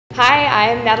Hi,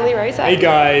 I'm Natalie Rosa. Hey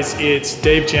guys, it's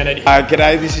Dave Janet.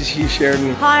 G'day, this is Hugh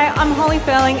Sheridan. Hi, I'm Holly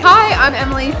Furling. Hi, I'm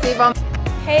Emily Seabom.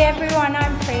 Hey everyone,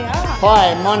 I'm Priya.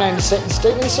 Hi, my name's Seton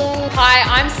Stevenson. Hi,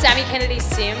 I'm Sammy Kennedy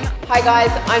Sim. Hi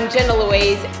guys, I'm Jenna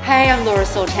Louise. Hey, I'm Laura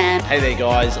Sultan. Hey there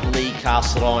guys, Lee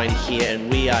Castledine here,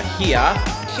 and we are here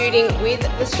shooting with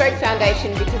the Stroke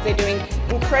Foundation because they're doing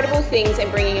incredible things and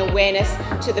bringing awareness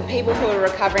to the people who are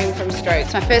recovering from stroke.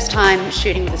 It's my first time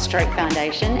shooting with the Stroke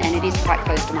Foundation, and it is quite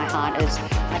close to my heart as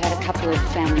I've had a couple of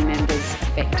family members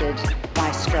affected by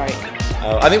stroke.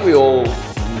 I think we all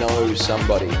know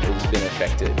somebody who's been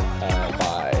affected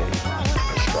by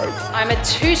a stroke. I'm a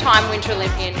two-time Winter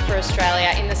Olympian for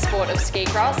Australia in the sport of ski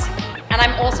cross, and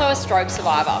I'm also a stroke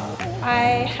survivor.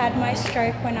 I had my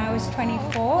stroke when I was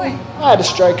 24. I had a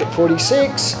stroke at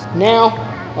 46. Now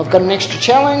I've got an extra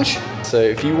challenge. So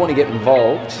if you want to get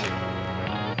involved,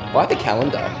 buy the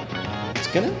calendar. It's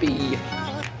going to be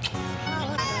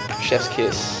chef's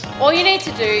kiss. All you need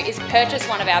to do is purchase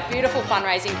one of our beautiful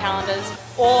fundraising calendars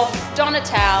or don a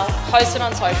towel, post it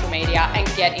on social media and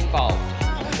get involved.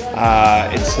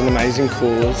 It's an amazing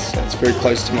cause. It's very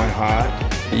close to my heart.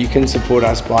 You can support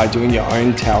us by doing your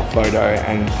own towel photo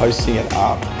and posting it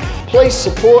up. Please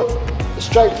support the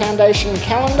Stroke Foundation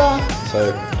calendar.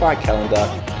 So buy a calendar,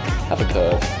 have a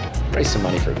curve, raise some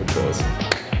money for a good cause.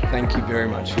 Thank you very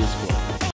much for your support.